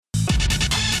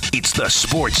It's the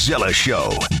Sportszilla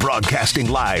Show, broadcasting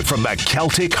live from the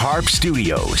Celtic Harp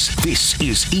Studios. This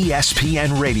is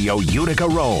ESPN Radio Utica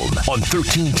Rome on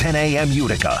 1310 AM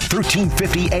Utica,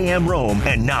 1350 AM Rome,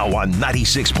 and now on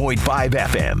 96.5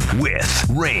 FM with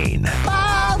Rain.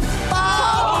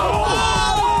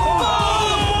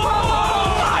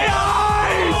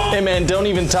 Hey man, don't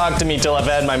even talk to me till I've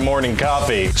had my morning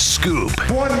coffee. Scoop.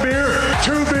 1 beer,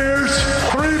 2 beers,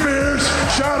 3 beers,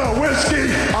 shot of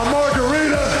whiskey, a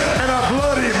margarita, and a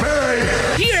Bloody Mary.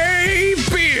 Yay,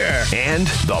 beer. And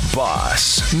the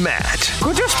boss, Matt.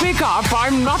 Could you speak up?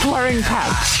 I'm not wearing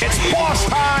pants. It's boss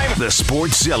time. The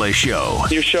Sportszilla Show.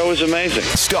 Your show is amazing.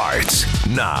 Starts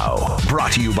now.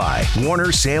 Brought to you by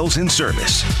Warner Sales and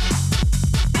Service.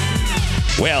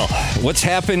 Well, what's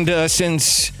happened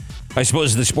since, I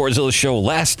suppose, the Sportszilla Show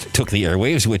last took the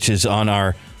airwaves, which is on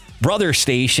our brother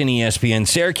station, ESPN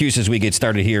Syracuse, as we get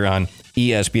started here on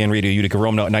ESPN Radio Utica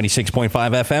Rome now at 96.5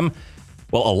 FM.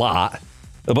 Well, a lot,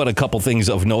 but a couple things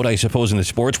of note, I suppose, in the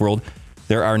sports world.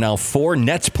 There are now 4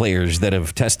 Nets players that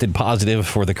have tested positive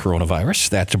for the coronavirus.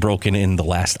 That's broken in the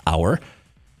last hour.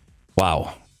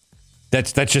 Wow.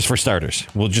 That's just for starters.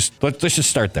 Let's just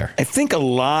start there. I think a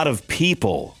lot of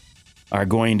people are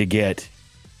going to get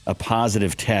a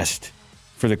positive test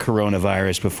for the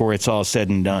coronavirus before it's all said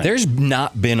and done. There's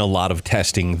not been a lot of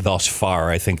testing thus far.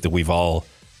 I think that we've all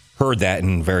heard that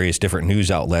in various different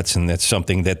news outlets, and that's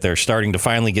something that they're starting to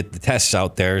finally get the tests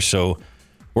out there. So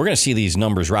we're going to see these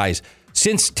numbers rise.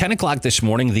 Since 10 o'clock this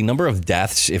morning, the number of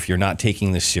deaths, if you're not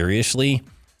taking this seriously,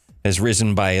 has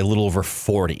risen by a little over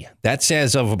 40. That's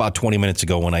as of about 20 minutes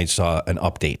ago when I saw an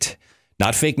update.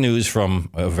 Not fake news from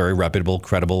a very reputable,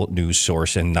 credible news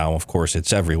source, and now, of course,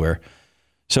 it's everywhere.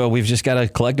 So we've just got to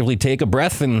collectively take a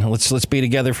breath, and let's be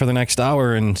together for the next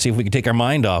hour and see if we can take our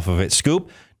mind off of it.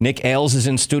 Scoop, Nick Ailes is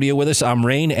in studio with us. I'm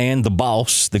Rain, and the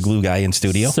boss, the glue guy, in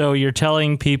studio. So you're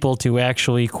telling people to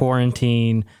actually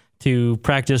quarantine, to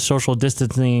practice social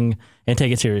distancing, and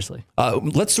take it seriously.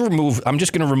 I'm just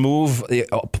going to remove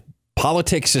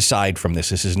politics aside from this.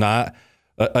 This is not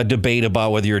a debate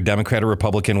about whether you're a Democrat or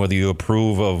Republican, whether you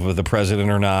approve of the president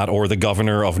or not, or the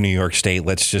governor of New York State.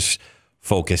 Let's just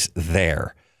focus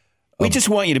there. We just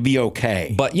want you to be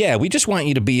okay. But yeah, we just want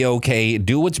you to be okay.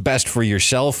 Do what's best for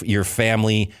yourself, your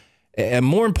family, and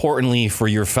more importantly, for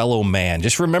your fellow man.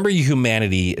 Just remember your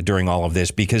humanity during all of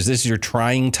this, because this is your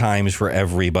trying times for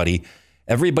everybody.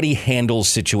 Everybody handles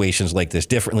situations like this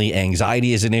differently.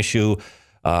 Anxiety is an issue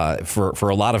for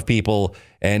a lot of people,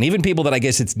 and even people that I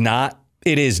guess it's not.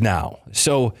 It is now.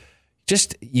 So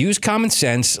just use common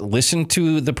sense. Listen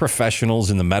to the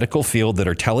professionals in the medical field that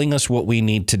are telling us what we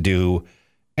need to do,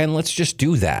 and let's just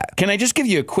do that. Can I just give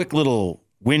you a quick little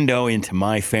window into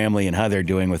my family and how they're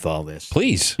doing with all this?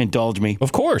 Please. Indulge me.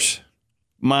 Of course.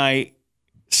 My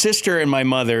sister and my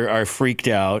mother are freaked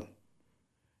out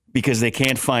because they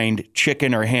can't find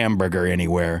chicken or hamburger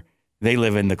anywhere. They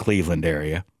live in the Cleveland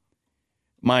area.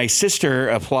 My sister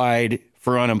applied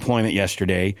for unemployment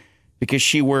yesterday because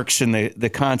she works in the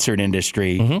concert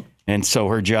industry, and so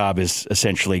her job is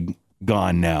essentially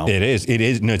gone now. It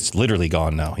is. No, it's literally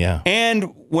gone now, yeah.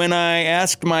 And when I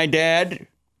asked my dad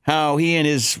how he and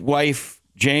his wife,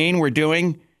 Jane, were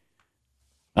doing,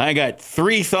 I got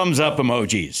 3 thumbs up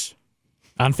emojis.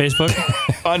 On Facebook?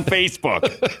 On Facebook.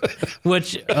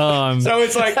 Which, so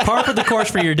it's like par for the course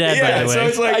for your dad, by the way. So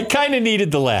it's like, I kind of needed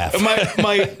the laugh.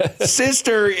 My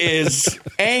sister is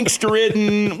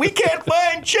angst-ridden. We can't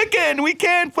find chicken. We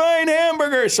can't find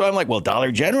hamburger. So I'm like, well,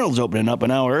 Dollar General's opening up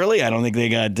an hour early. I don't think they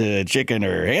got chicken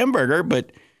or hamburger,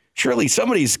 but surely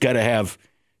somebody's got to have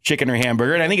chicken or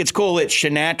hamburger. And I think it's cool that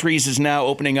Shinatries is now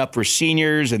opening up for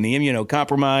seniors and the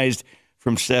immunocompromised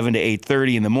from 7 to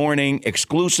 8:30 in the morning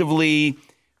exclusively,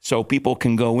 so people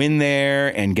can go in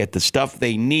there and get the stuff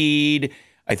they need.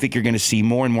 I think you're going to see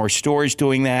more and more stores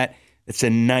doing that. It's a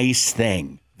nice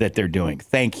thing that they're doing.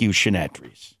 Thank you,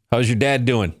 Shinatries. How's your dad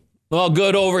doing? All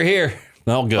good over here.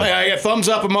 All good. I got thumbs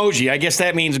up emoji. I guess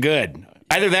that means good.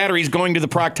 Either that or he's going to the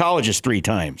proctologist 3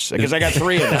 times, because I got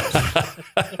 3 of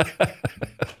those.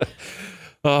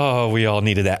 Oh, we all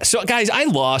needed that. So, guys, I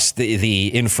lost the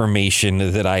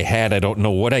information that I had. I don't know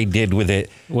what I did with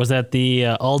it. Was that the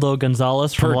Aldo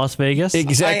Gonzalez from Las Vegas?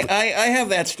 Exactly. I have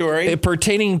that story.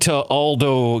 Pertaining to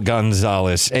Aldo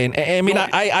Gonzalez. And I mean,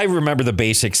 I remember the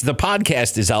basics. The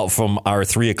podcast is out from our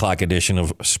 3 o'clock edition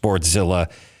of Sportszilla.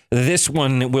 This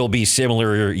one will be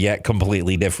similar yet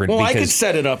completely different. Well, I could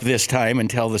set it up this time and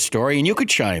tell the story, and you could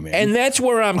chime in. And that's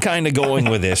where I'm kind of going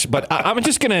with this. But I'm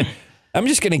just going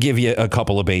to give you a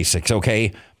couple of basics,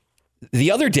 okay?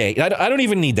 The other day, I don't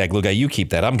even need that, glue guy. You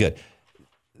keep that. I'm good.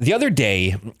 the other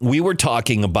day, we were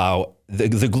talking about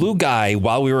the glue guy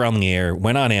while we were on the air,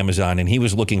 went on Amazon, and he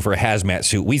was looking for a hazmat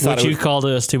suit. We thought you called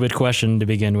a stupid question to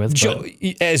begin with. Joe,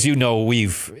 as you know, we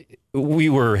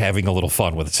were having a little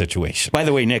fun with the situation. By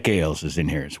the way, Nick Ailes is in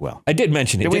here as well. I did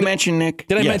mention it. Did we mention Nick?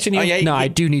 Did I mention you? Oh, yeah, No, I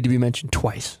do need to be mentioned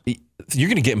twice. You're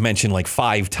going to get mentioned like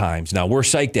 5 times. Now, we're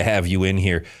psyched to have you in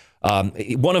here.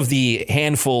 One of the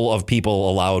handful of people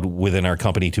allowed within our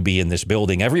company to be in this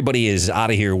building. Everybody is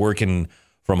out of here working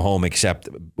from home except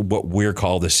what we're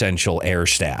called essential air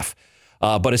staff.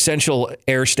 But essential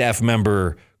air staff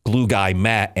member, glue guy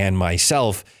Matt, and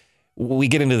myself, we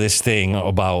get into this thing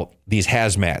about these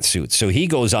hazmat suits. So he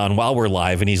goes on while we're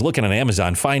live and he's looking on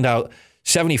Amazon, find out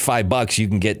 $75 you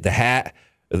can get the hat,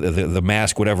 the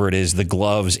mask, whatever it is, the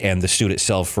gloves, and the suit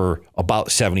itself for about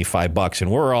 $75.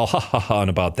 And we're all ha-ha-haing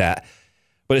about that.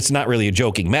 But it's not really a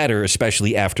joking matter,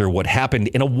 especially after what happened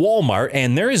in a Walmart.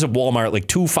 And there is a Walmart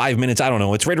like 5 minutes. I don't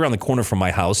know. It's right around the corner from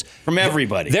my house. From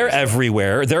everybody. They're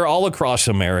everywhere. They're all across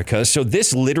America. So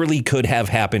this literally could have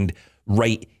happened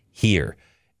right here.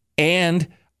 And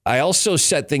I also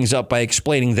set things up by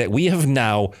explaining that we have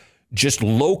now just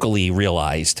locally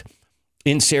realized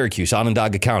in Syracuse,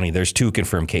 Onondaga County, there's 2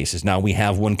 confirmed cases. Now we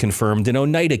have 1 confirmed in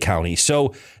Oneida County.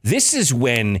 So this is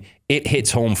when it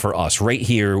hits home for us right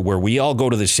here where we all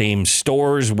go to the same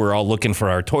stores. We're all looking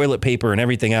for our toilet paper and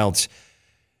everything else.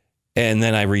 And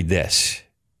then I read this,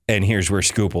 and here's where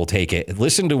Scoop will take it.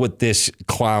 Listen to what this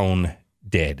clown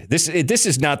did. This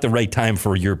is not the right time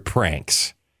for your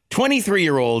pranks.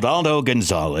 23-year-old Aldo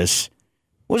Gonzalez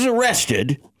was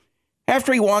arrested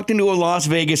after he walked into a Las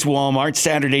Vegas Walmart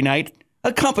Saturday night,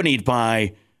 accompanied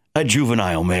by a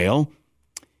juvenile male,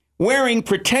 wearing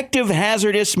protective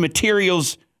hazardous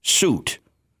materials suit.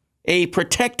 A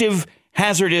protective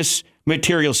hazardous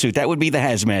material suit. That would be the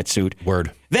hazmat suit.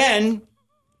 Word. Then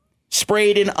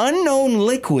sprayed an unknown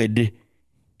liquid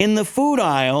in the food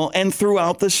aisle and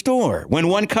throughout the store. When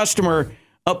one customer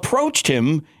approached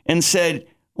him and said,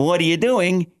 "What are you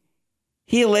doing?"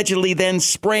 he allegedly then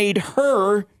sprayed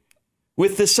her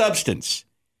with the substance.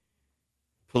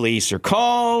 Police are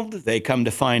called. They come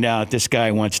to find out this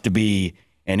guy wants to be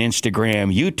an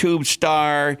Instagram, YouTube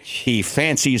star. He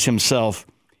fancies himself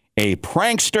a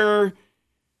prankster.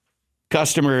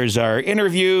 Customers are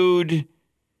interviewed.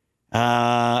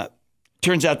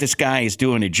 Turns out this guy is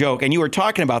doing a joke. And you were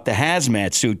talking about the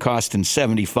hazmat suit costing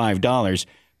 $75.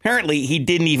 Apparently, he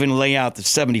didn't even lay out the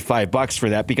 $75 for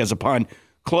that because upon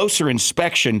closer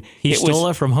inspection, he stole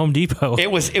it from Home Depot.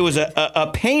 It was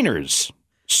a painter's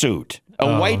suit,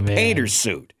 a white painter's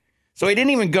suit. So he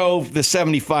didn't even go the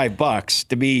 $75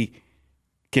 to be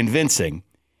convincing.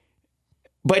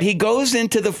 But he goes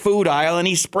into the food aisle and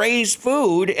he sprays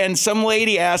food, and some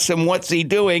lady asks him, "What's he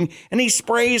doing?" And he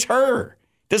sprays her.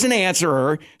 Doesn't answer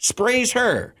her, sprays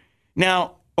her.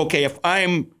 Now, okay, if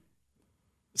I'm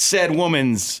said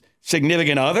woman's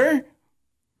significant other,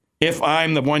 if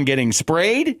I'm the one getting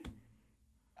sprayed,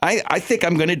 I think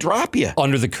I'm going to drop you.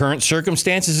 Under the current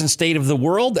circumstances and state of the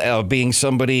world, being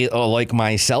somebody like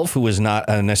myself who is not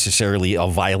necessarily a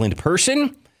violent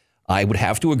person, I would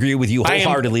have to agree with you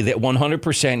wholeheartedly that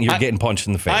 100% you're getting punched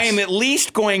in the face. I am at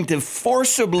least going to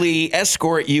forcibly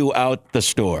escort you out the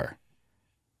store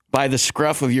by the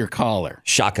scruff of your collar.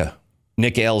 Shaka.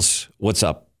 Nick Ailes, what's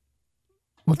up?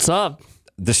 What's up?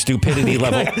 The stupidity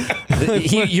level.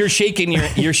 You're shaking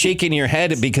your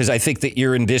head because I think that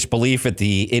you're in disbelief at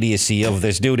the idiocy of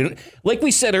this dude. And like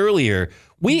we said earlier,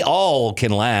 we all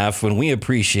can laugh when we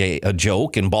appreciate a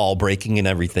joke and ball breaking and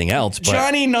everything else. But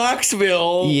Johnny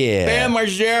Knoxville, yeah. Bam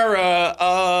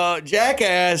Margera,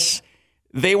 Jackass,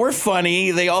 they were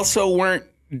funny. They also weren't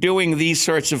doing these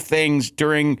sorts of things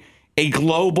during a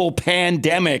global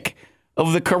pandemic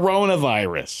of the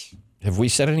coronavirus. Have we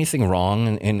said anything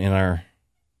wrong in our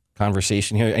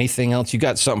conversation here? Anything else? You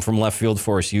got something from left field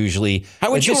for us usually.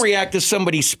 How would you react if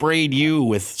somebody sprayed you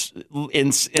with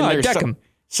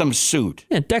some suit?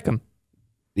 Yeah, deck him.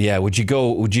 Yeah, would you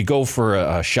go for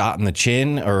a shot in the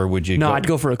chin, or would you? No, I'd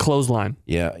go for a clothesline.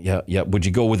 Yeah. Would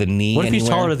you go with a knee? What if he's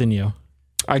anywhere? taller than you?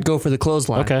 I'd go for the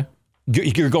clothesline. Okay.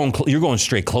 You're going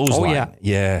straight clothesline. Oh,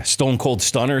 yeah. Stone Cold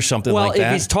Stunner, something like that. Well,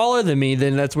 if he's taller than me,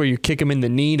 then that's where you kick him in the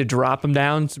knee to drop him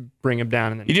down, to bring him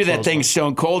down. And then you do that thing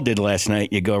Stone Cold did last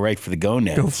night. You go right for the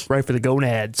gonads. Go right for the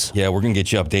gonads. Yeah, we're gonna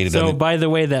get you updated. So, on it. by the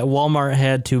way, that Walmart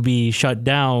had to be shut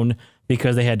down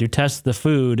because they had to test the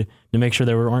food to make sure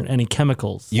there weren't any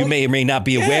chemicals. You may or may not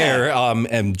be aware,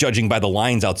 and judging by the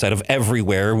lines outside of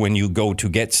everywhere when you go to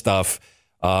get stuff,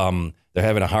 they're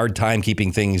having a hard time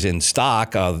keeping things in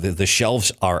stock. The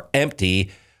shelves are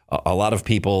empty. A lot of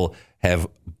people have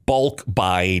bulk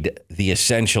buyed the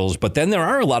essentials. But then there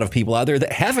are a lot of people out there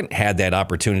that haven't had that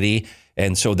opportunity.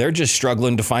 And so they're just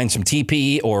struggling to find some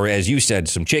TP or, as you said,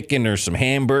 some chicken or some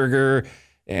hamburger.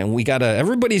 And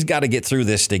everybody's got to get through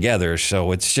this together.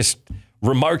 So it's just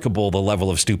remarkable, the level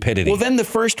of stupidity. Well, then the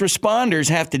first responders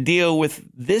have to deal with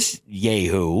this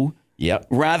yahoo. Yep.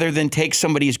 Rather than take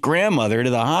somebody's grandmother to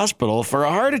the hospital for a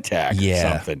heart attack or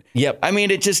something. Yep. I mean,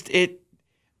 it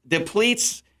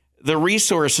depletes the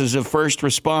resources of first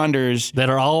responders that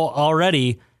are all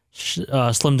already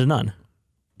slim to none.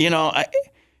 You know,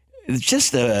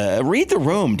 just read the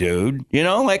room, dude. You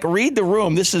know, like read the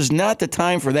room. This is not the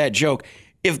time for that joke.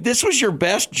 If this was your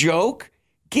best joke,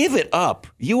 give it up.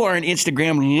 You are an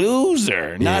Instagram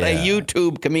loser, not a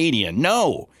YouTube comedian.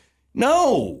 No.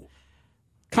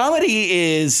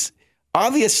 Comedy is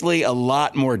obviously a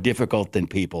lot more difficult than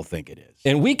people think it is.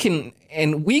 And we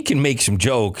can make some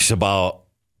jokes about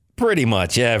pretty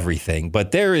much everything,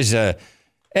 but there is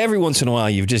every once in a while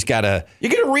you've just got to... You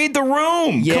got to read the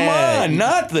room. Yeah. Come on,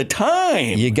 not the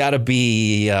time. You got to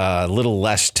be a little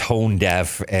less tone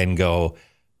deaf and go,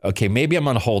 okay, maybe I'm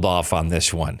going to hold off on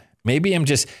this one. Maybe I'm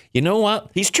just, you know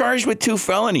what? He's charged with 2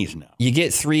 felonies now. You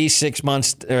get 3-6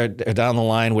 months down the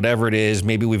line, whatever it is.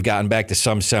 Maybe we've gotten back to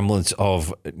some semblance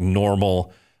of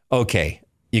normal. Okay,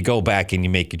 you go back and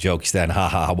you make your jokes then. Ha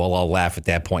ha. Well, I'll laugh at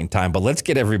that point in time. But let's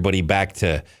get everybody back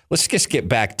to, let's get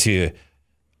back to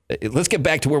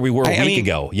where we were a week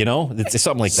ago. You know, it's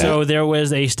something like that. So there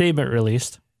was a statement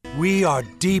released. We are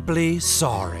deeply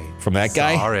sorry. From that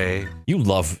guy? Sorry. You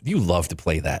love to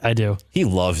play that. I do. He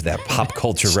loves that pop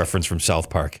culture reference from South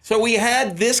Park. So we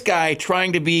had this guy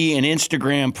trying to be an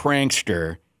Instagram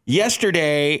prankster.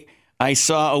 Yesterday, I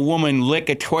saw a woman lick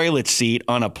a toilet seat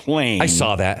on a plane. I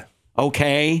saw that.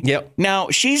 Okay? Yep. Now,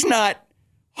 she's not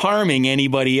harming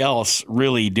anybody else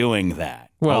really doing that.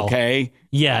 Well, okay?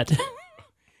 Yet.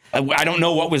 I don't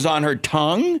know what was on her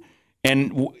tongue.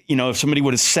 And, you know, if somebody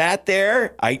would have sat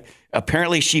there,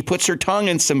 apparently she puts her tongue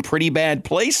in some pretty bad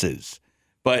places.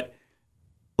 But,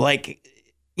 like,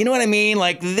 you know what I mean?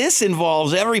 Like, this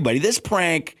involves everybody. This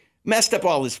prank messed up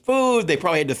all this food. They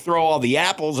probably had to throw all the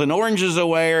apples and oranges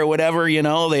away or whatever, you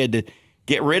know. They had to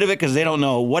get rid of it because they don't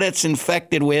know what it's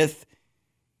infected with.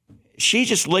 She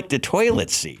just licked a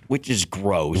toilet seat, which is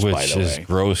gross, by the way. Which is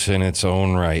gross in its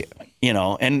own right. You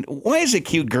know, and why is a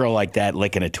cute girl like that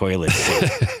licking a toilet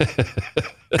seat?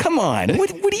 Come on.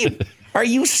 What are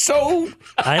you so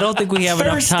I don't think we have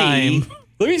thirsty, enough time.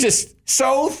 Let me just...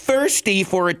 So thirsty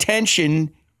for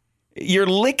attention, you're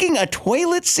licking a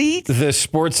toilet seat? The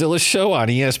Sportszilla show on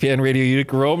ESPN Radio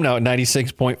Utica Rome, now at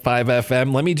 96.5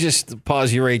 FM. Let me just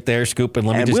pause you right there, Scoop, and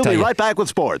let me just tell you. We'll be right back with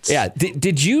sports. Yeah.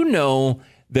 Did you know...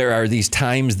 There are these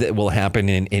times that will happen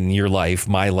in your life,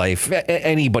 my life,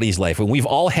 anybody's life. And we've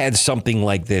all had something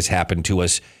like this happen to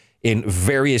us in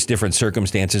various different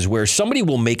circumstances where somebody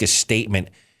will make a statement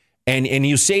and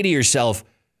you say to yourself,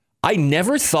 I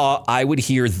never thought I would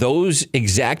hear those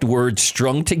exact words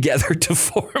strung together to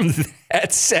form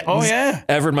that sentence. Oh, yeah.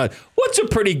 Ever in my life. What's a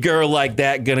pretty girl like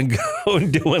that going to go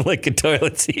and do like a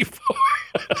toilet seat for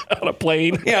on a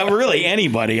plane? Yeah, really,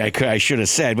 anybody I should have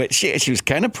said. But she was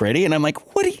kind of pretty. And I'm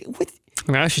like, what?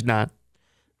 No, she's not.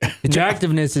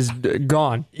 Attractiveness is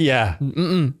gone. Yeah.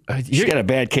 She's got a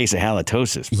bad case of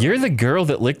halitosis. Bro. You're the girl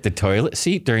that licked the toilet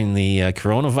seat during the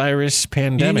coronavirus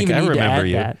pandemic. You didn't even I need to remember add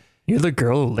you. that. You're the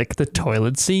girl who licked the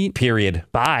toilet seat. Period.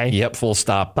 Bye. Yep, full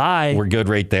stop. Bye. We're good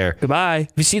right there. Goodbye.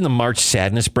 Have you seen the March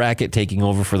Sadness bracket taking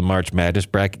over for the March Madness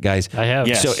bracket, guys? I have.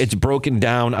 Yes. So it's broken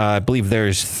down. I believe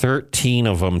there's 13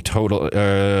 of them total.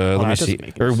 Let me see.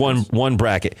 Or one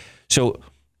bracket. So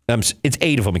it's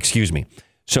 8 of them, excuse me.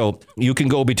 So you can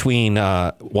go between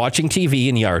watching TV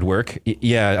and yard work.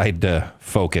 Yeah, I'd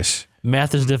focus.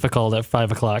 Math is difficult at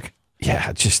 5 o'clock.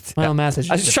 Yeah, just... Well, math is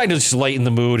I was just trying to just lighten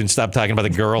the mood and stop talking about the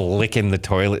girl licking the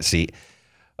toilet seat.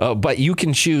 But you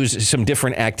can choose some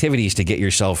different activities to get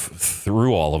yourself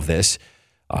through all of this.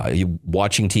 You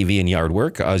watching TV and yard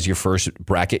work as your first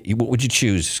bracket. What would you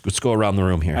choose? Let's go around the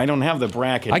room here. I don't have the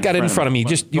bracket. I got it in front of me.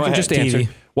 You can just answer. TV.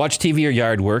 Watch TV or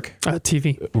yard work.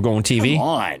 TV. We're going TV. Come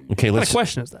on. Okay, What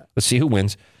question is that? let's see who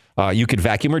wins. You could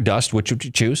vacuum or dust. Which would you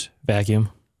choose?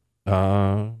 Vacuum.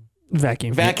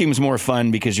 Vacuum. Vacuum's more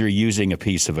fun because you're using a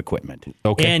piece of equipment.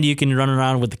 Okay. And you can run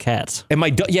around with the cats. And my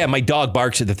dog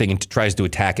barks at the thing and tries to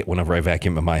attack it whenever I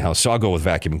vacuum at my house. So I'll go with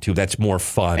vacuuming too. That's more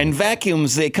fun. And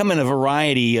vacuums, they come in a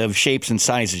variety of shapes and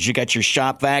sizes. You got your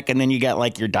shop vac, and then you got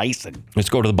like your Dyson. Let's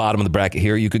go to the bottom of the bracket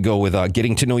here. You could go with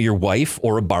getting to know your wife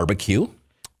or a barbecue.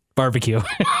 Barbecue.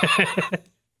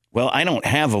 Well, I don't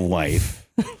have a wife.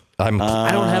 I don't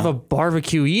have a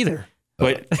barbecue either.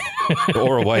 But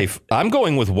or a wife. I'm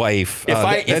going with wife.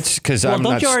 That's because I'm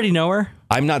don't not. you already know her?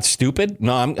 I'm not stupid.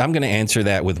 No, I'm going to answer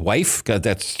that with wife because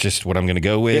that's just what I'm going to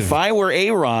go with. if I were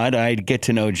A-Rod, I'd get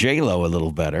to know J-Lo a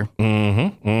little better.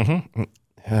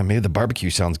 Maybe the barbecue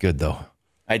sounds good though.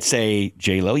 I'd say,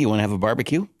 J-Lo, you want to have a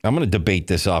barbecue? I'm going to debate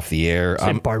this off the air.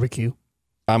 Barbecue.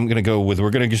 We're going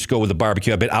to just go with the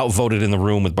barbecue. I've been outvoted in the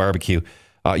room with barbecue.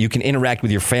 You can interact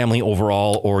with your family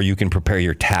overall, or you can prepare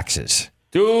your taxes.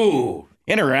 Dude,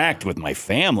 interact with my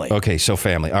family. Okay, so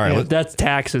family. All right. Yeah, that's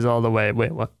taxes all the way.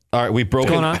 Wait, what? All right, we've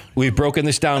broken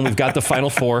this down. We've got the final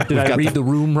four. Did I read the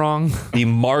room wrong? The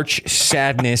March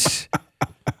Sadness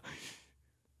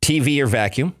TV or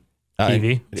vacuum?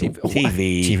 TV.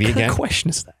 TV. TV again. What kind of question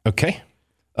is that? Okay.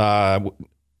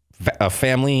 A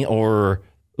family or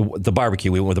the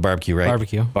barbecue? We went with the barbecue, right?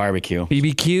 Barbecue.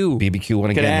 BBQ. BBQ one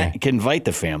again. You can invite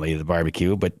the family to the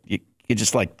barbecue, but you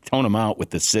just like tone them out with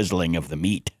the sizzling of the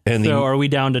meat. And So are we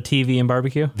down to TV and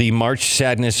barbecue? the March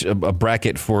Sadness a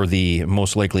bracket for the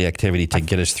most likely activity to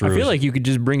get us through. I feel like you could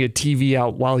just bring a TV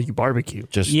out while you barbecue.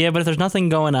 Yeah, but if there's nothing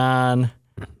going on,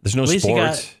 there's no at least you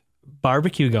sports. got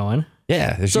barbecue going.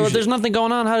 Yeah. So if there's nothing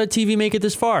going on, how did TV make it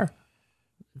this far?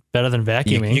 Better than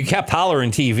vacuuming. You kept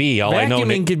hollering TV. All I know.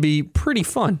 Vacuuming could be pretty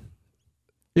fun.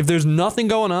 If there's nothing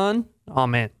going on, oh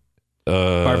man.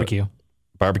 Barbecue.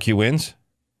 Barbecue wins.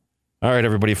 All right,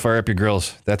 everybody, fire up your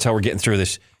grills. That's how we're getting through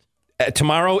this.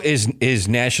 Tomorrow is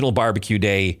National Barbecue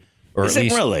Day, or Is at it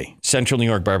least really? Central New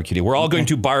York Barbecue Day. We're all going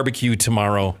to barbecue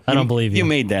tomorrow. I don't believe You you.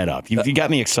 made that up. You got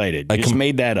me excited. You just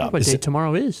made that up. What day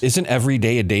tomorrow is? Isn't every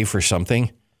day a day for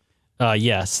something?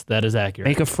 Yes, that is accurate.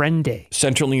 Make a friend day.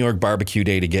 Central New York Barbecue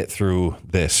Day to get through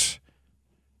this.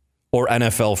 Or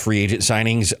NFL free agent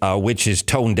signings, which is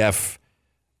tone deaf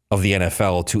of the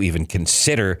NFL to even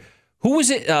consider. Who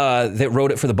was it that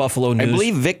wrote it for the Buffalo News? I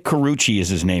believe Vic Carucci is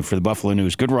his name for the Buffalo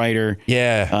News. Good writer.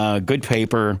 Yeah. Good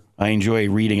paper. I enjoy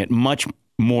reading it much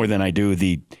more than I do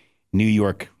the New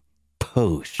York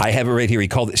Post. I have it right here. He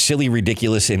called it silly,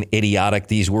 ridiculous, and idiotic.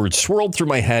 These words swirled through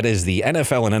my head as the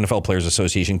NFL and NFL Players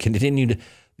Association continued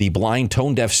the blind,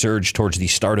 tone-deaf surge towards the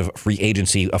start of free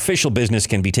agency. Official business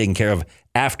can be taken care of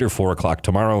after 4 o'clock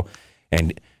tomorrow.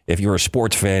 And if you're a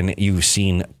sports fan, you've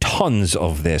seen tons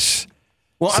of this.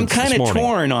 Well, I'm kind of morning.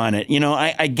 torn on it. You know,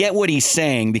 I get what he's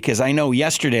saying because I know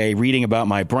yesterday reading about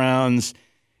my Browns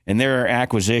and their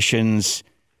acquisitions,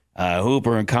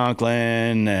 Hooper and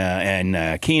Conklin and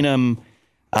Keenum,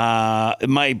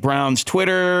 my Browns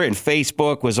Twitter and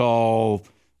Facebook was all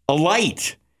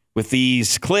alight with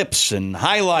these clips and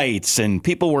highlights, and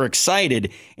people were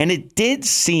excited. And it did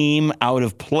seem out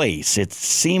of place. It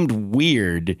seemed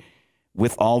weird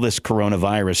with all this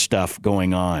coronavirus stuff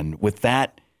going on. With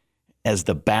that as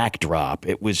the backdrop,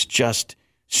 it was just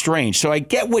strange. So I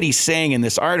get what he's saying in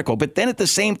this article, but then at the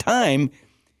same time,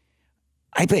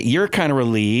 I bet you're kind of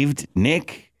relieved,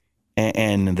 Nick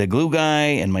and the glue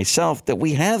guy and myself, that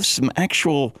we have some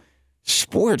actual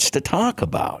sports to talk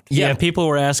about. Yeah, people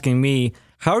were asking me,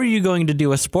 how are you going to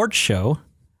do a sports show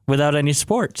without any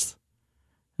sports?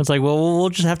 It's like, well, we'll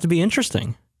just have to be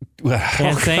interesting.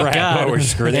 And thank God.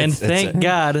 Thank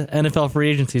God NFL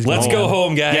free agency's going. Let's go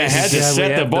home, guys. Yeah, had to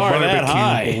set the bar that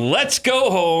high. Let's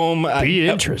go home. Be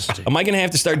interesting. Am I going to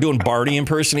have to start doing Barty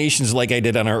impersonations like I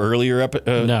did on our earlier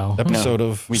episode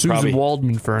of Susan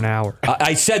Waldman for an hour?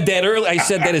 I said that earlier. I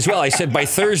said that as well. I said by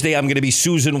Thursday I'm going to be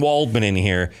Susan Waldman in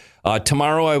here.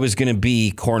 Tomorrow I was going to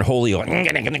be Cornholio,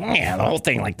 the whole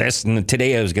thing like this. And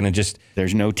today I was going to just...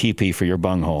 There's no TP for your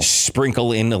bunghole.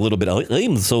 Sprinkle in a little bit.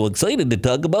 I'm so excited to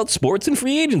talk about sports and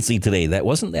free agency today. That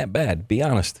wasn't that bad. Be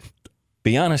honest.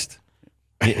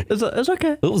 It's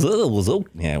okay. It was okay.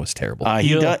 Yeah, it was terrible.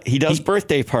 He does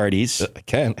birthday parties. I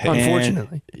can't.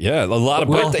 Unfortunately. Yeah, a lot of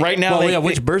birthday. Right now,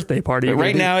 which birthday party? But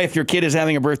right now, if your kid is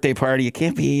having a birthday party, it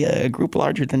can't be a group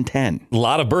larger than 10. A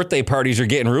lot of birthday parties are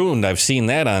getting ruined. I've seen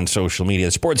that on social media.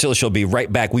 The Sportszilla Show will be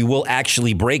right back. We will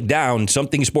actually break down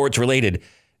something sports related,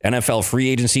 NFL free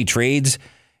agency trades,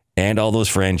 and all those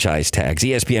franchise tags.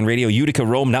 ESPN Radio, Utica,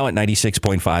 Rome, now at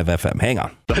 96.5 FM. Hang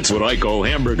on. That's what I call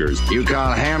hamburgers. You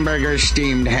call hamburgers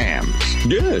steamed hams?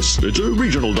 Yes, it's a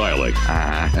regional dialect.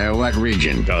 What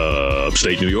region?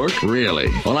 Upstate New York. Really?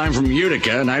 Well, I'm from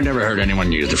Utica, and I've never heard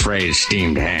anyone use the phrase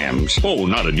steamed hams. Oh,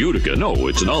 not in Utica. No,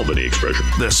 it's an Albany expression.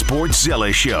 The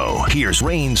Sportszilla Show. Here's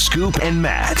Rain, Scoop, and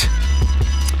Matt.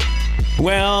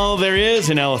 Well, there is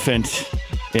an elephant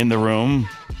in the room.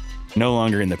 No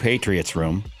longer in the Patriots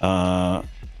room,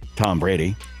 Tom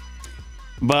Brady.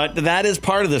 But that is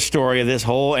part of the story of this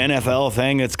whole NFL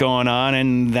thing that's going on,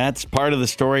 and that's part of the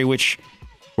story which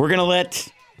we're going to let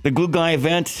the Glue Guy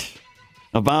event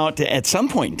about at some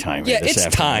point in time. Yeah, it's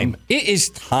time. It is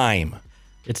time.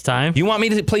 It's time. You want me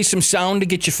to play some sound to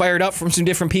get you fired up from some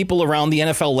different people around the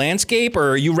NFL landscape,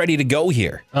 or are you ready to go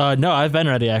here? No, I've been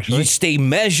ready, actually. You stay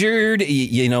measured.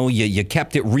 You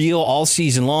kept it real all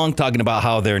season long, talking about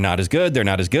how they're not as good,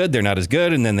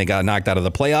 and then they got knocked out of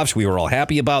the playoffs. We were all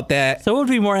happy about that. So what would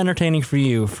be more entertaining for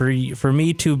you? For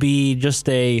me to be just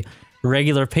a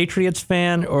regular Patriots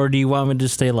fan, or do you want me to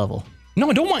stay level? No,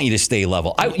 I don't want you to stay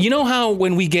level. You know how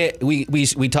when we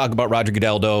talk about Roger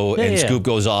Goodell and Scoop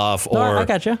goes off, or I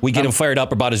gotcha. We get him fired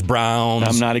up about his Browns.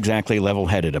 I'm not exactly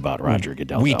level-headed about Roger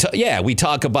Goodell. We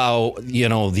talk about the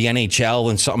NHL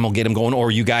and something will get him going,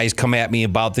 or you guys come at me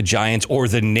about the Giants or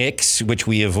the Knicks, which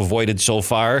we have avoided so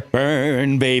far.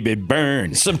 Burn, baby,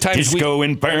 burn. Sometimes Disco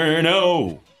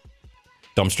Inferno.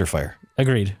 Dumpster fire.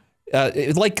 Agreed.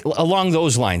 Like along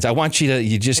those lines, I want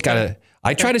you just gotta.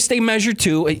 I try to stay measured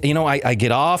too. I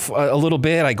get off a little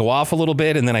bit, I go off a little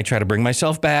bit, and then I try to bring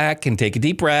myself back and take a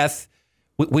deep breath.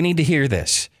 We need to hear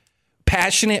this.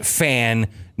 Passionate fan,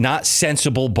 not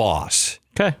sensible boss.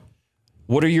 Okay.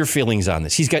 What are your feelings on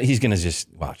this? He's going to just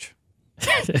watch.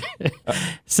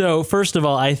 So first of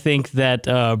all, I think that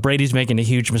Brady's making a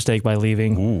huge mistake by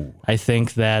leaving. Ooh. I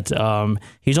think that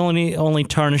he's only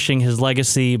tarnishing his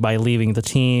legacy by leaving the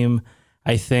team.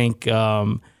 I think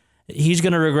he's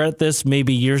going to regret this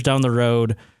maybe years down the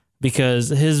road, because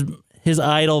his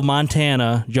idol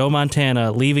Joe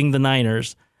Montana, leaving the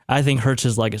Niners, I think hurts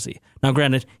his legacy. Now,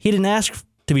 granted, he didn't ask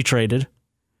to be traded,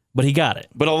 but he got it.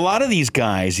 But a lot of these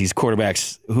guys, these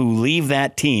quarterbacks who leave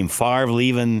that team, Favre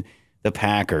leaving the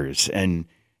Packers and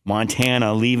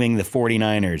Montana leaving the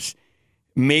 49ers,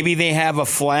 maybe they have a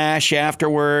flash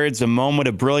afterwards, a moment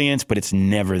of brilliance, but it's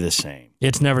never the same.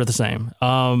 It's never the same.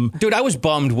 Dude, I was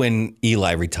bummed when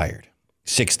Eli retired.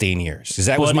 16 years. Because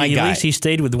that was my guy. At least he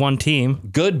stayed with one team.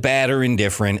 Good, bad, or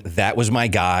indifferent, that was my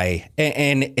guy.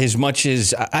 And as much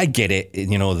as I get it,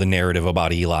 the narrative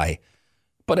about Eli,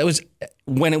 but it was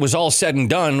when it was all said and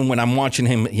done, when I'm watching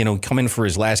him, come in for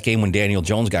his last game when Daniel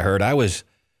Jones got hurt, I was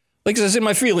like, I was in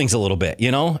my feelings a little bit,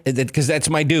 because that's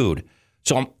my dude.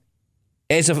 So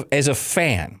as a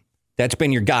fan, that's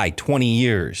been your guy 20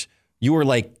 years. You were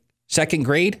like second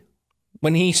grade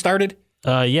when he started?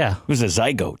 Yeah. He was a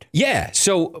zygote. Yeah,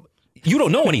 so you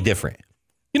don't know any different.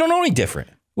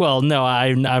 Well, no,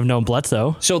 I've known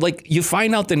Bledsoe. So, you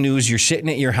find out the news, you're sitting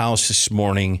at your house this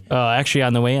morning. Actually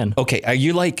on the way in. Okay, are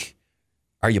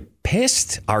you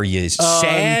pissed? Are you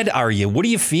sad? What are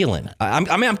you feeling?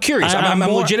 I'm curious. I'm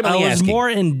legitimately asking. I was more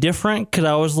indifferent because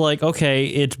I was like, okay,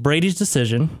 it's Brady's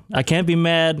decision. I can't be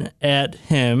mad at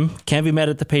him. Can't be mad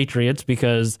at the Patriots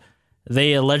because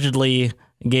they allegedly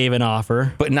gave an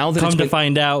offer. But now that come to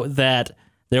find out that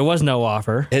there was no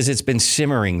offer. As it's been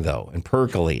simmering, though, and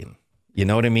percolating. You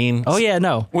know what I mean? Oh, yeah,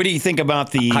 no. What do you think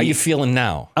about How you feeling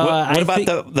now? What about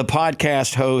the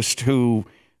podcast host who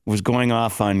was going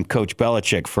off on Coach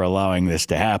Belichick for allowing this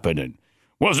to happen? And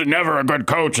wasn't never a good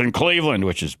coach in Cleveland,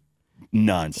 which is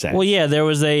nonsense. Well, yeah, there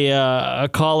was a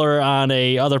caller on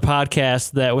a other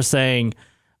podcast that was saying,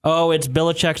 oh, it's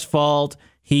Belichick's fault.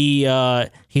 He's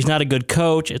not a good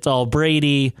coach. It's all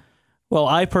Brady. Well,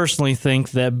 I personally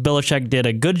think that Belichick did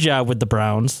a good job with the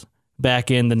Browns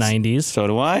back in the 90s. So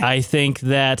do I. I think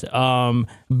that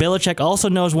Belichick also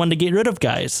knows when to get rid of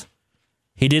guys.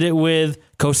 He did it with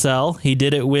Cosell. He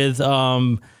did it with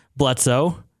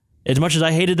Bledsoe. As much as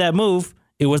I hated that move,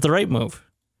 it was the right move.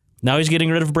 Now he's getting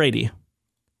rid of Brady.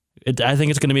 I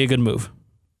think it's going to be a good move.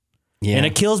 Yeah. And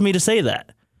it kills me to say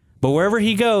that. But wherever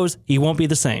he goes, he won't be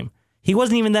the same. He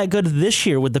wasn't even that good this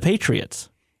year with the Patriots.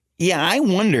 Yeah, I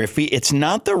wonder if it's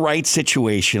not the right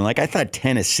situation. Like, I thought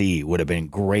Tennessee would have been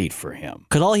great for him.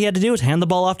 Because all he had to do was hand the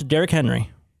ball off to Derrick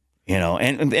Henry.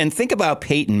 And think about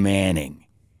Peyton Manning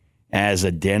as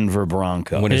a Denver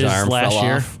Bronco. When his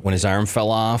arm fell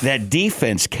off. That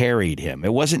defense carried him.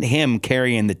 It wasn't him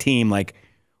carrying the team like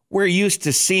we're used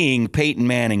to seeing Peyton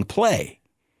Manning play.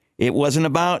 It wasn't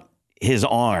about his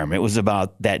arm. It was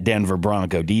about that Denver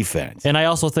Bronco defense. And I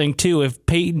also think, too, if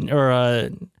Peyton or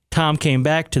Tom came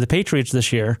back to the Patriots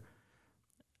this year,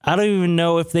 I don't even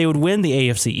know if they would win the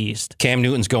AFC East. Cam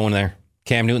Newton's going there.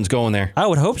 I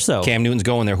would hope so. Cam Newton's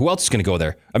going there. Who else is going to go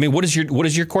there? I mean, what is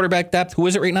your quarterback depth? Who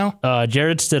is it right now?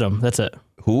 Jared Stidham. That's it.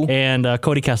 Who? And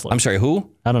Cody Kessler. I'm sorry, who?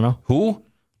 I don't know. Who?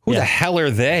 Who the hell are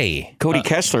they? Cody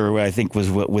Kessler, I think, was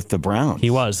with the Browns.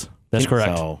 He was. That's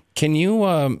correct. So, can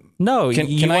you? No.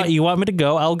 You want me to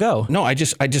go? I'll go. No. I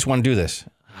just want to do this.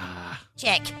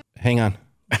 Check. Hang on.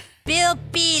 Bill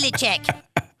Belichick.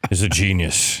 Is a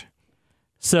genius.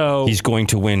 So he's going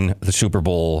to win the Super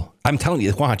Bowl. I'm telling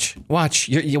you, watch.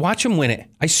 You watch him win it.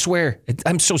 I swear.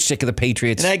 I'm so sick of the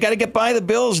Patriots. And I got to get by the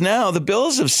Bills now. The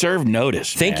Bills have served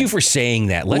notice. Thank you for saying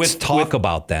that. Let's talk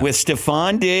about that. With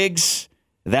Stephon Diggs,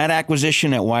 that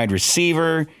acquisition at wide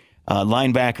receiver,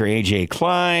 linebacker A.J.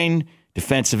 Klein,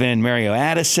 defensive end Mario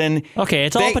Addison. Okay,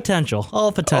 it's all potential.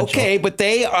 All potential. Okay, but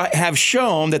they have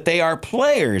shown that they are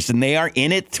players and they are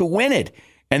in it to win it.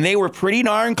 And they were pretty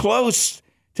darn close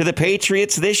to the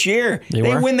Patriots this year. They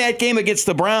win that game against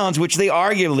the Browns, which they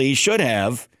arguably should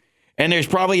have. And there's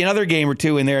probably another game or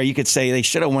two in there you could say they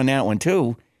should have won that one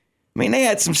too. I mean, they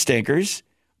had some stinkers,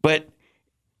 but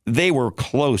they were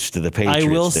close to the Patriots. I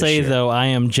will say, year. though, I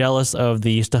am jealous of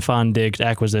the Stephon Diggs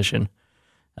acquisition.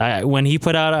 When he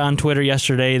put out on Twitter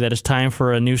yesterday that it's time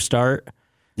for a new start,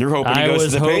 you're hoping he goes to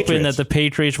the Patriots. I was hoping that the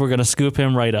Patriots were going to scoop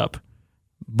him right up.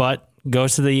 But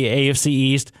goes to the AFC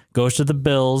East, goes to the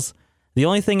Bills. The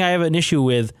only thing I have an issue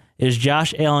with is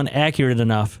Josh Allen accurate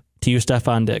enough to use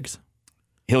Stephon Diggs.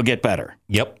 He'll get better.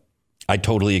 Yep. I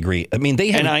totally agree. I mean, they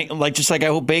have, and I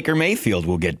hope Baker Mayfield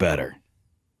will get better.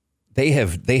 They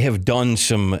have done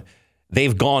some.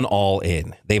 They've gone all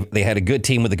in. They had a good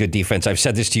team with a good defense. I've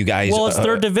said this to you guys. Well, it's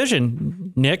third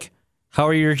division. Nick, how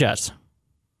are your Jets?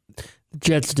 The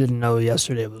Jets didn't know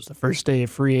yesterday was the first day of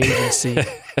free agency.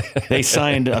 They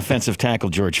signed offensive tackle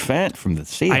George Fant from the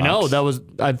Seahawks. I know.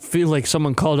 I feel like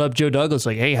someone called up Joe Douglas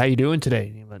like, hey, how you doing today?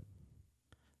 And he went,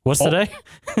 what's today?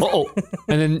 Uh-oh.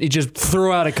 And then he just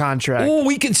threw out a contract. Oh,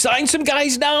 we can sign some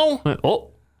guys now?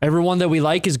 Everyone that we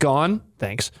like is gone.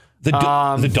 Thanks.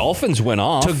 The Dolphins went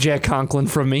off. Took Jack Conklin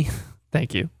from me.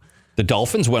 Thank you. The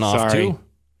Dolphins went off too.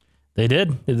 They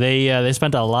did. They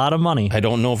spent a lot of money. I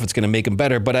don't know if it's going to make them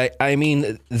better, but I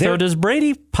mean... So does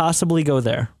Brady possibly go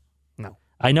there? No.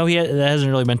 I know that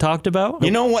hasn't really been talked about.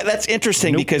 You know what? That's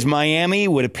interesting because Miami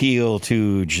would appeal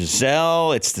to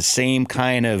Giselle. It's the same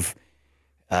kind of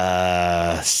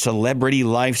celebrity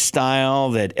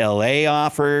lifestyle that L.A.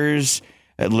 offers.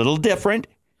 A little different.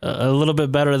 A little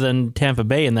bit better than Tampa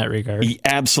Bay in that regard.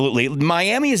 Absolutely.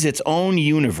 Miami is its own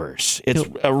universe.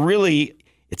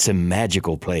 It's a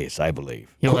magical place, I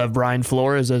believe. He'll have Brian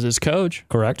Flores as his coach.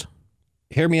 Correct.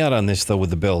 Hear me out on this, though,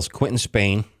 with the Bills. Quentin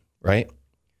Spain, right?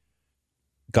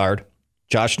 Guard.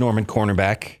 Josh Norman,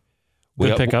 cornerback.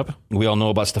 Good pickup. We all know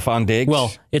about Stephon Diggs.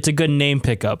 Well, it's a good name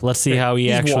pickup. Let's see how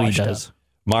he actually does.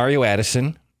 Mario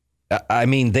Addison. I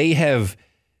mean, they have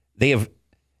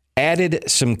added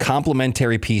some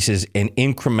complementary pieces and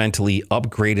incrementally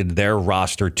upgraded their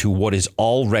roster to what is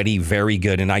already very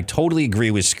good. And I totally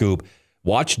agree with Scoop.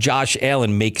 Watch Josh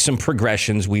Allen make some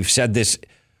progressions. We've said this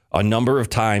a number of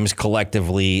times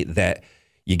collectively that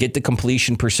you get the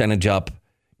completion percentage up,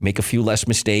 make a few less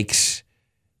mistakes,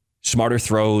 smarter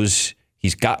throws.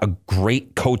 He's got a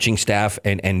great coaching staff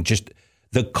and just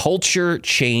the culture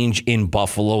change in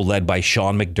Buffalo led by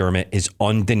Sean McDermott is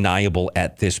undeniable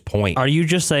at this point. Are you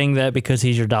just saying that because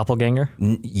he's your doppelganger?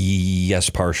 Yes,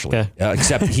 partially. Okay.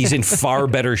 Except he's in far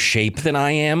better shape than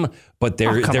I am, but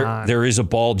there is a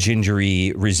bald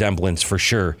gingery resemblance for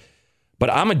sure. But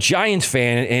I'm a Giants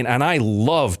fan, and I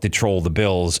love to troll the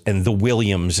Bills and the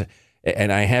Williams,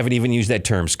 and I haven't even used that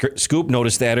term. Scoop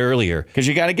noticed that earlier. Because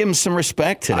you got to give them some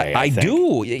respect today. I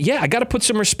do. Yeah, I got to put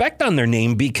some respect on their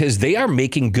name because they are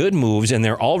making good moves, and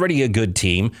they're already a good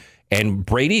team. And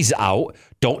Brady's out.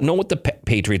 Don't know what the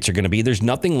Patriots are going to be. There's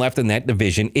nothing left in that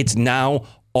division. It's now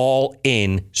all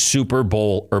in Super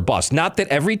Bowl or bust. Not that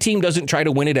every team doesn't try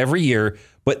to win it every year,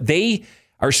 but they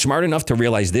are smart enough to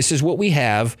realize this is what we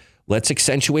have. Let's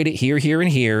accentuate it here, here,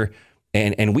 and here.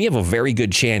 And we have a very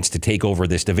good chance to take over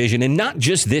this division, and not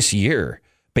just this year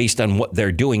based on what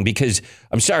they're doing, because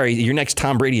I'm sorry, your next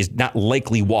Tom Brady is not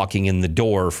likely walking in the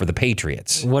door for the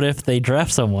Patriots. What if they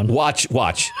draft someone? Watch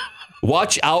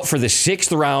out for the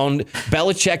 6th round.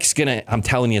 Belichick's I'm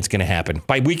telling you, it's going to happen.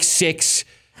 By week 6,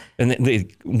 and they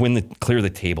clear the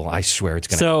table. I swear it's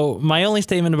going to happen. So my only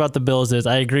statement about the Bills is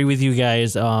I agree with you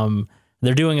guys.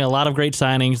 They're doing a lot of great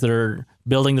signings. They're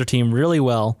building their team really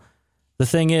well. The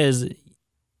thing is,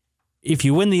 if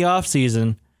you win the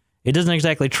offseason, it doesn't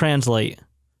exactly translate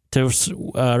to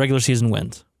regular season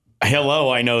wins.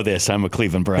 Hello, I know this. I'm a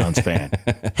Cleveland Browns fan.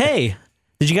 Hey,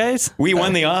 did you guys? We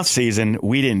won the offseason.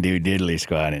 We didn't do diddly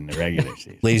squat in the regular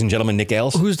season. Ladies and gentlemen, Nick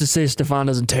Ailes. Who's to say Stephon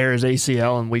doesn't tear his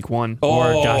ACL in week 1?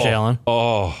 Or Josh Allen?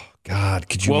 Oh, God.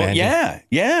 Could you imagine?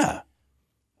 Yeah.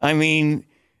 I mean,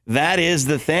 that is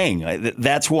the thing.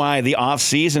 That's why the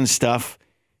offseason stuff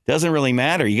doesn't really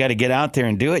matter. You got to get out there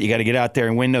and do it. You got to get out there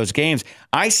and win those games.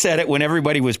 I said it when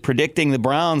everybody was predicting the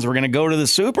Browns were going to go to the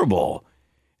Super Bowl.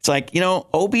 It's like,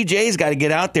 OBJ's got to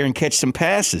get out there and catch some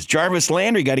passes. Jarvis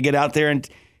Landry got to get out there and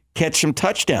catch some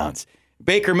touchdowns.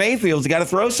 Baker Mayfield's got to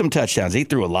throw some touchdowns. He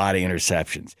threw a lot of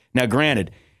interceptions. Now,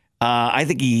 granted, I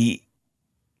think he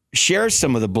shares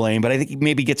some of the blame, but I think he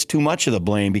maybe gets too much of the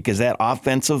blame because that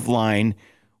offensive line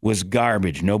was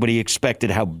garbage. Nobody expected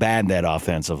how bad that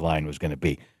offensive line was going to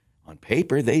be. On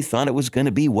paper, they thought it was going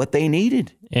to be what they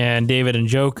needed. And David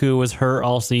Njoku was hurt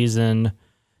all season.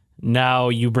 Now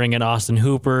you bring in Austin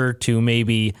Hooper to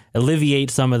maybe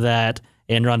alleviate some of that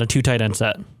and run a 2 tight end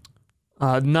set.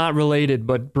 Not related,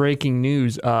 but breaking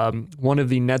news. One of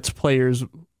the Nets players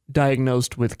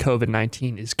diagnosed with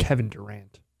COVID-19 is Kevin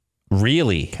Durant.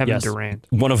 Really? Kevin Durant.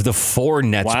 One of the 4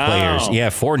 Nets players. Yeah,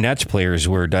 4 Nets players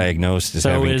were diagnosed as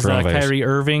having coronavirus. So is Kyrie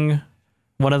Irving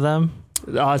one of them?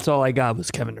 That's all I got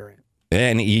was Kevin Durant.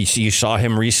 And you saw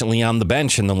him recently on the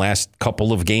bench in the last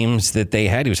couple of games that they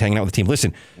had. He was hanging out with the team.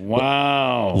 Listen.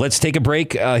 Wow. Let's take a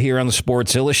break here on the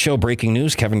Sportszilla show. Breaking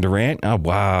news, Kevin Durant. Oh,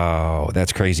 wow.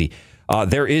 That's crazy.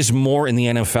 There is more in the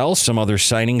NFL, some other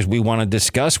signings we want to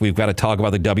discuss. We've got to talk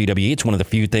about the WWE. It's one of the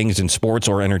few things in sports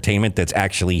or entertainment that's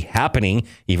actually happening,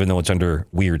 even though it's under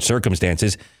weird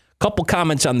circumstances. Couple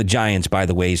comments on the Giants, by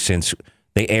the way, since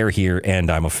they air here, and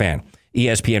I'm a fan.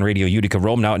 ESPN Radio Utica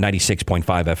Rome, now at 96.5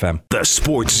 FM. The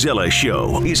Sportszilla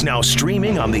Show is now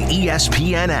streaming on the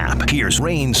ESPN app. Here's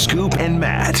Rain, Scoop, and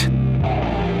Matt.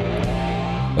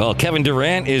 Well, Kevin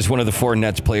Durant is one of the 4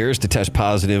 Nets players to test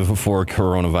positive for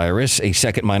coronavirus. A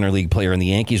second minor league player in the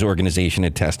Yankees organization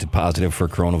had tested positive for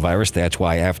coronavirus. That's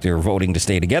why after voting to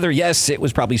stay together, yes, it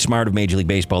was probably smart of Major League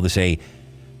Baseball to say,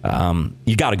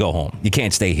 you got to go home. You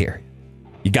can't stay here.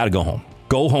 You got to go home.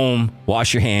 Go home,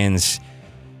 wash your hands.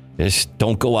 Just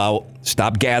don't go out.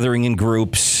 Stop gathering in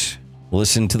groups.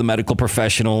 Listen to the medical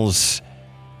professionals.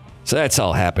 So that's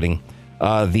all happening.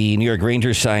 The New York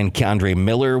Rangers signed K'Andre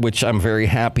Miller, which I'm very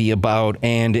happy about.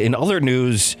 And in other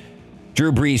news,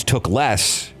 Drew Brees took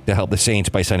less to help the Saints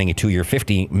by signing a 2-year,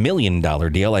 $50 million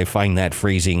deal. I find that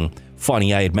phrasing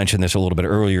funny. I had mentioned this a little bit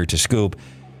earlier to Scoop.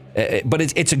 But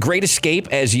it's a great escape,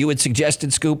 as you had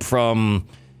suggested, Scoop, from,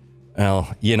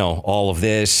 well, you know, all of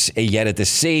this. Yet at the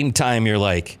same time, you're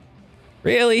like,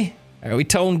 really? Are we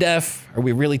tone deaf? Are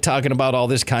we really talking about all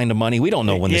this kind of money? We don't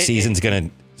know when the season's going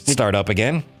to start up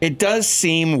again. It does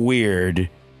seem weird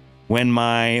when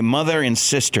my mother and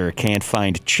sister can't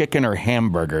find chicken or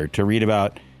hamburger to read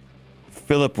about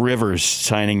Phillip Rivers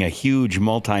signing a huge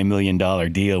multi-million-dollar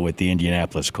deal with the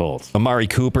Indianapolis Colts. Amari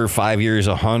Cooper, 5 years,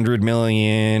 $100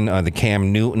 million. The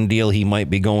Cam Newton deal, he might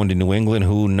be going to New England.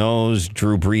 Who knows?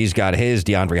 Drew Brees got his.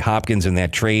 DeAndre Hopkins in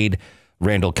that trade.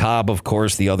 Randall Cobb, of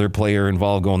course, the other player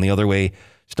involved going the other way.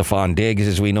 Stephon Diggs,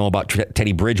 as we know about.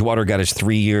 Teddy Bridgewater got his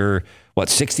 3-year,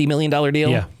 $60 million deal?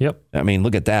 Yeah, yep. I mean,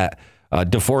 look at that.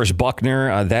 DeForest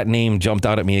Buckner, that name jumped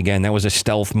out at me again. That was a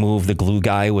stealth move the glue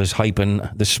guy was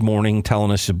hyping this morning,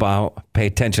 telling us about. Pay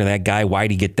attention to that guy. Why'd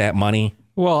he get that money?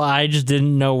 Well, I just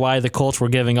didn't know why the Colts were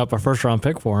giving up a first-round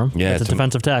pick for him. Yeah, it's a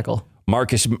defensive tackle.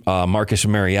 Marcus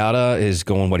Mariota is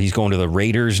going, he's going to the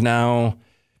Raiders now.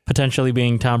 Potentially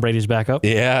being Tom Brady's backup.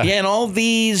 Yeah. Yeah, and all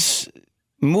these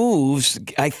moves,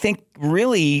 I think,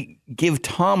 really give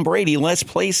Tom Brady less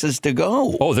places to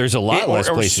go. Oh, there's a lot less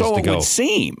places to go. So it would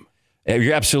seem.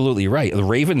 You're absolutely right. The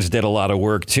Ravens did a lot of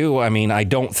work, too. I mean, I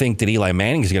don't think that Eli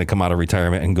Manning is going to come out of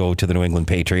retirement and go to the New England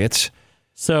Patriots.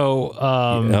 So,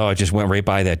 I just went right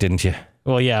by that, didn't you?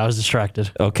 Well, yeah, I was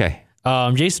distracted. Okay.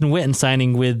 Jason Witten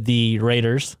signing with the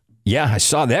Raiders. Yeah, I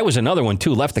saw that was another one,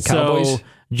 too. Left the Cowboys. So,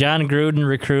 John Gruden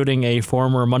recruiting a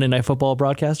former Monday Night Football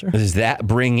broadcaster. Does that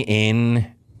bring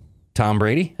in Tom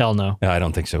Brady? Hell no. I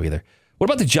don't think so either. What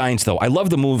about the Giants, though? I love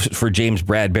the moves for James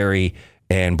Bradbury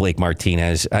and Blake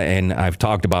Martinez. And I've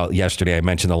talked about yesterday, I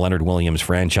mentioned the Leonard Williams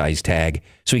franchise tag.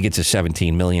 So he gets a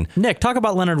 $17 million. Nick, talk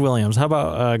about Leonard Williams. How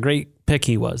about a great pick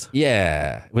he was?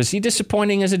 Yeah. Was he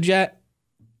disappointing as a Jet?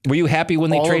 Were you happy when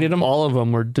they traded him? All of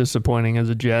them were disappointing as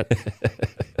a Jet.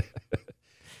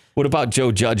 What about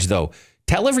Joe Judge, though?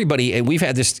 Tell everybody, and we've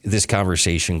had this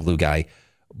conversation, Glue Guy,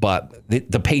 but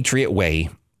the Patriot way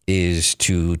is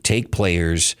to take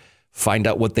players, find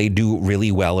out what they do really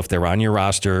well. If they're on your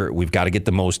roster, we've got to get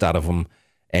the most out of them.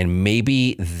 And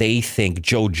maybe they think,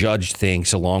 Joe Judge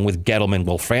thinks, along with Gettleman,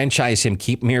 we'll franchise him,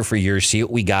 keep him here for years, see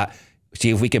what we got,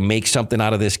 see if we can make something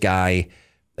out of this guy,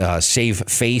 save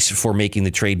face for making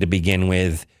the trade to begin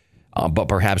with. But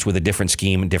perhaps with a different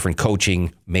scheme and different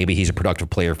coaching, maybe he's a productive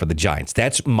player for the Giants.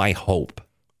 That's my hope.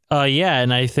 Yeah,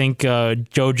 and I think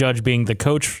Joe Judge being the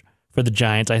coach for the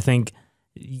Giants, I think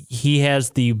he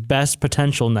has the best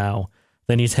potential now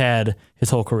than he's had his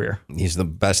whole career. He's the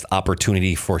best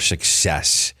opportunity for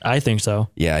success. I think so.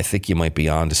 Yeah, I think you might be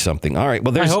on to something. All right,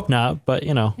 well, I hope not, but,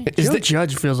 you know. Joe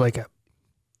Judge feels like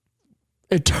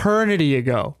eternity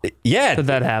ago. Yeah,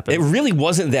 that happened. It really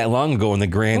wasn't that long ago in the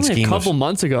grand Only scheme. A couple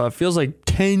months ago. It feels like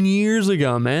 10 years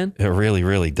ago, man. It really,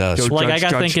 really does. I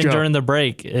got thinking during the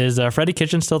break, is Freddie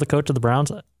Kitchens still the coach of the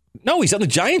Browns? No, he's on the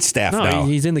Giants staff now.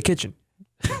 He's in the kitchen.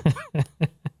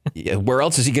 Yeah, where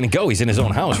else is he going to go? He's in his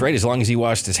own house, right? As long as he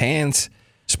washed his hands.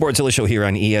 Sportszilla show here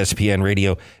on ESPN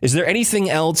Radio. Is there anything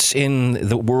else in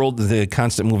the world, the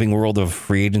constant moving world of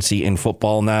free agency in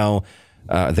football now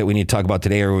that we need to talk about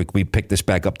today, or we pick this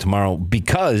back up tomorrow?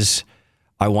 Because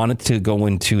I wanted to go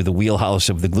into the wheelhouse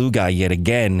of the glue guy yet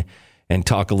again and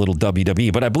talk a little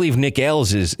WWE. But I believe Nick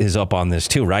Ailes is up on this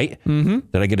too, right? Mm-hmm.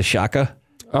 Did I get a shaka?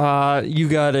 You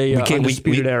got a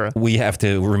Undisputed Era. We have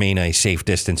to remain a safe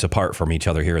distance apart from each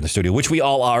other here in the studio, which we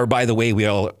all are. By the way, we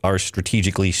all are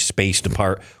strategically spaced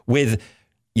apart with,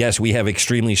 yes, we have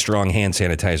extremely strong hand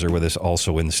sanitizer with us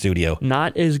also in the studio.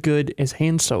 Not as good as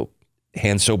hand soap.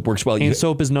 Hand soap works well. Hand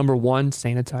soap is number 1.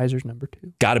 Sanitizer's number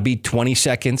 2. Got to be 20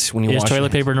 seconds when you wash. Is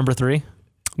toilet paper number 3?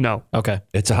 No. Okay.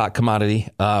 It's a hot commodity.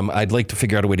 I'd like to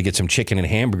figure out a way to get some chicken and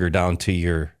hamburger down to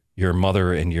your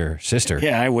mother and your sister.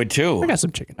 Yeah, I would too. I got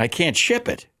some chicken. I can't ship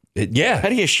it. Yeah. How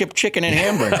do you ship chicken and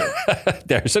hamburger?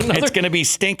 There's another. It's going to be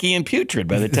stinky and putrid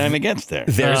by the time it gets there.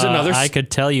 There's another. I could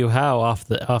tell you how off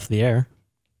the air.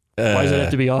 Why does it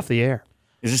have to be off the air?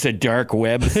 Is this a dark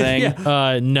web thing?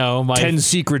 Yeah. No. 10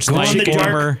 secrets.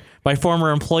 My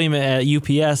former employment at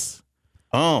UPS.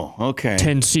 Oh, okay.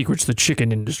 10 secrets the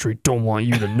chicken industry don't want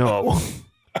you to know.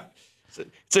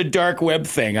 It's a dark web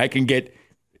thing. I can get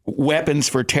weapons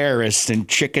for terrorists and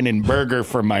chicken and burger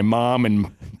for my mom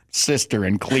and sister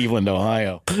in Cleveland,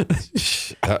 Ohio.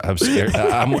 I'm scared.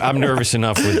 I'm nervous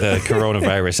enough with the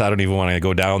coronavirus. I don't even want to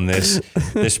go down this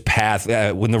path.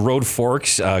 When the road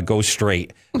forks, go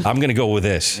straight. I'm going to go with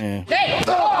this. Yeah.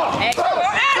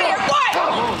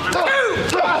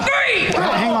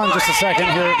 Hang on just a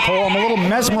second here, Cole. I'm a little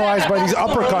mesmerized by these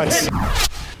uppercuts.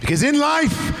 Because in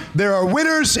life, there are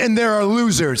winners and there are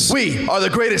losers. We are the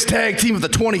greatest tag team of the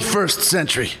 21st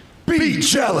century. Be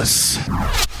jealous.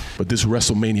 But this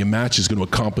WrestleMania match is going to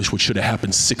accomplish what should have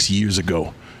happened 6 years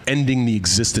ago, ending the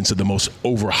existence of the most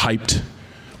overhyped,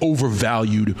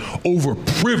 overvalued,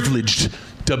 overprivileged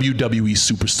WWE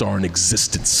superstar in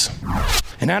existence.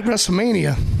 And at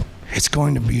WrestleMania, it's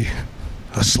going to be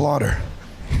a slaughter.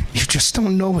 You just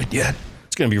don't know it yet.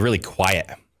 It's going to be really quiet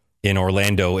in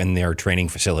Orlando in their training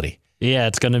facility. Yeah,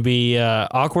 it's going to be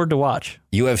awkward to watch.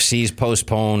 UFC's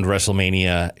postponed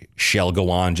WrestleMania shall go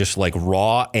on, just like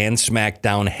Raw and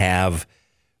SmackDown have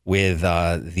with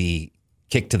the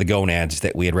kick to the gonads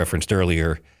that we had referenced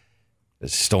earlier.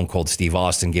 Stone Cold Steve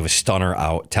Austin gave a stunner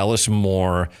out. Tell us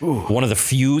more. Ooh. One of the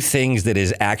few things that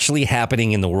is actually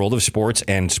happening in the world of sports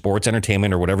and sports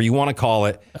entertainment, or whatever you want to call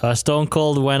it. Stone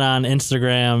Cold went on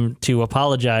Instagram to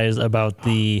apologize about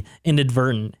the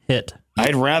inadvertent hit.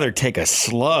 I'd rather take a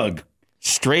slug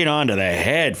straight onto the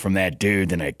head from that dude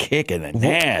than a kick in the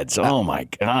nads. Oh, my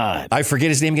God. I forget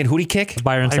his name again. Who'd he kick?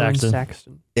 Byron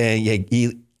Saxton.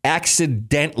 He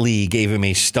accidentally gave him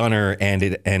a stunner, and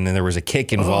there was a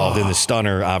kick involved in the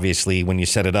stunner, obviously, when you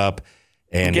set it up.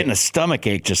 And I'm getting a stomach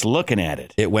ache just looking at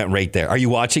it. It went right there. Are you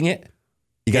watching it?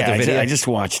 You got the video? I just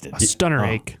watched it. A stunner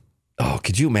ache. Oh,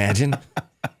 could you imagine?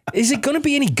 Is it going to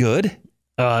be any good?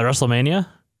 WrestleMania?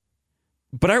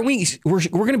 But aren't we? We're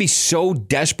going to be so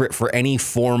desperate for any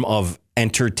form of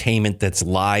entertainment that's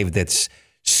live, that's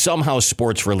somehow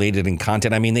sports related in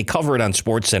content. I mean, they cover it on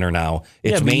SportsCenter now.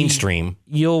 It's mainstream.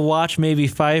 You'll watch maybe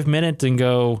 5 minutes and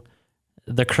go,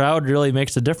 the crowd really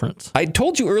makes a difference. I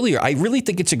told you earlier, I really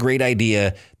think it's a great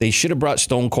idea. They should have brought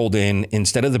Stone Cold in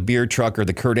instead of the beer truck or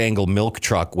the Kurt Angle milk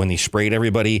truck when they sprayed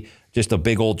everybody, just a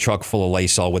big old truck full of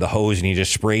Lysol with a hose, and you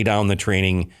just spray down the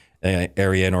training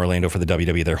area in Orlando for the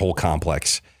WWE, their whole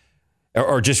complex.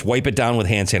 Or just wipe it down with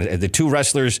hand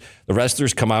sanitizer. The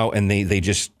wrestlers come out and they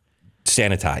just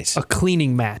sanitize. A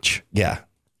cleaning match. Yeah.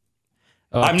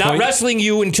 I'm not wrestling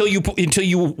you until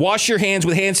you wash your hands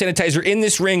with hand sanitizer in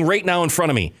this ring right now in front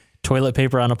of me. Toilet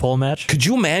paper on a pole match? Could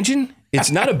you imagine? It's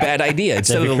not a bad idea.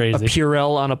 Instead of a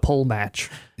Purell on a pole match.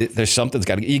 There's something's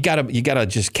got to you gotta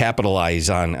just capitalize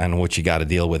on what you got to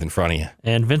deal with in front of you.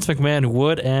 And Vince McMahon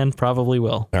would and probably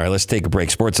will. All right, let's take a break.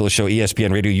 Sportszilla show,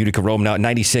 ESPN Radio, Utica, Rome, now at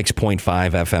 96.5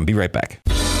 FM. Be right back.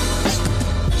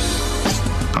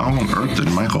 How on earth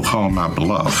did Michael call my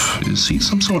bluff? Is he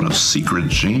some sort of secret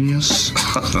genius?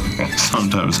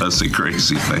 Sometimes I say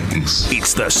crazy things.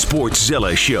 It's the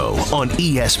Sportszilla Show on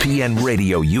ESPN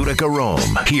Radio Utica,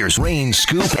 Rome. Here's Rain,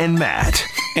 Scoop, and Matt.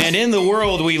 And in the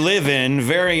world we live in,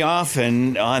 very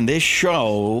often on this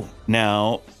show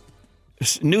now,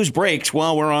 news breaks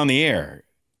while we're on the air.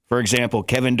 For example,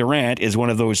 Kevin Durant is one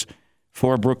of those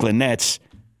 4 Brooklyn Nets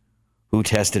who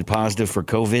tested positive for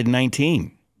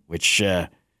COVID-19, which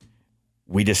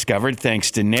we discovered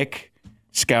thanks to Nick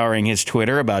scouring his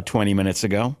Twitter about 20 minutes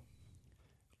ago.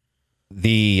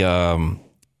 The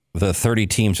 30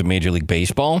 teams of Major League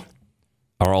Baseball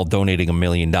are all donating $1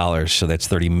 million, so that's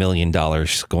 $30 million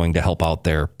going to help out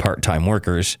their part-time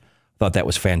workers. Thought that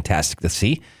was fantastic to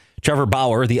see. Trevor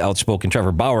Bauer, the outspoken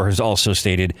Trevor Bauer, has also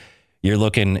stated you're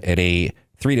looking at a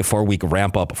 3 to 4 week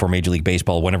ramp up for Major League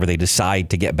Baseball whenever they decide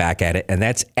to get back at it, and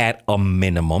that's at a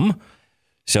minimum.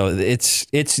 So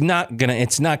it's not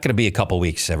gonna be a couple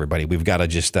weeks, everybody. We've got to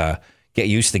just get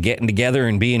used to getting together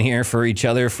and being here for each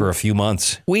other for a few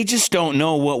months. We just don't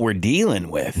know what we're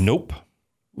dealing with. Nope.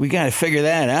 We got to figure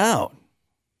that out.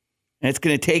 And it's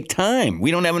going to take time.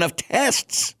 We don't have enough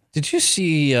tests. Did you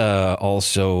see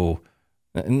also,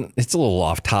 it's a little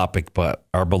off topic, but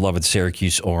our beloved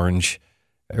Syracuse Orange,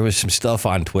 there was some stuff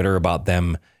on Twitter about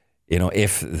them,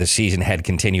 if the season had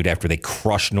continued after they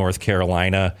crushed North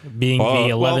Carolina. Being the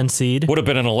 11th seed? Would have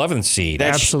been an 11th seed.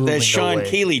 Absolutely. That Sean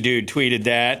Keeley dude tweeted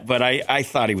that, but I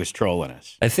thought he was trolling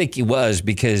us. I think he was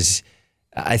because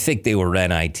I think they were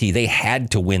NIT. They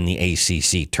had to win the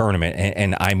ACC tournament.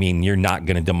 And I mean, you're not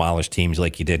going to demolish teams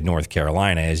like you did North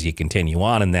Carolina as you continue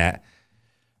on in that.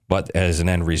 But as an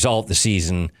end result, the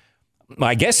season,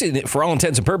 I guess for all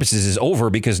intents and purposes, is over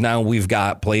because now we've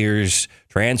got players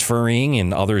transferring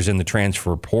and others in the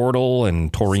transfer portal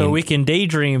and Torian. So we can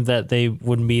daydream that they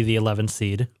wouldn't be the 11th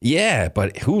seed. Yeah,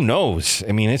 but who knows?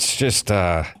 I mean, it's just...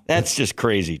 that's just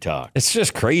crazy talk. It's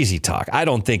just crazy talk. I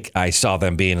don't think I saw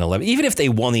them being 11. Even if they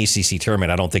won the ACC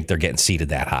tournament, I don't think they're getting seeded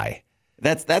that high.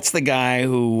 That's the guy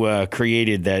who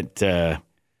created that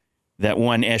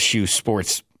one SU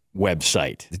sports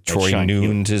website. Troy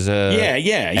Nunes is a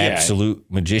absolute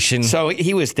magician. So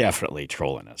he was definitely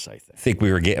trolling us, I think. I think we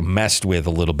were getting messed with a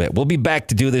little bit. We'll be back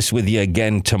to do this with you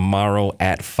again tomorrow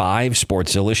at 5.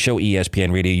 Sportszilla Show,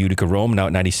 ESPN Radio Utica Rome, now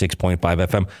at 96.5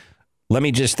 FM. Let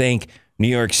me just thank New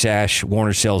York Sash,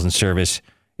 Warner Sales and Service,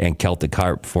 and Celtic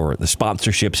Harp for the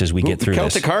sponsorships as we get through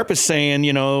Celtic Harp is saying,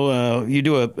 you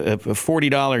do a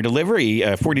 $40 delivery,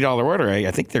 $40 order. I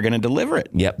think they're going to deliver it.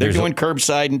 Yep, they're doing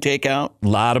curbside and takeout. A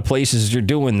lot of places are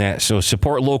doing that. So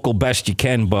support local best you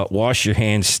can, but wash your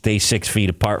hands, stay 6 feet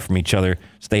apart from each other,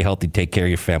 stay healthy, take care of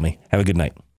your family. Have a good night.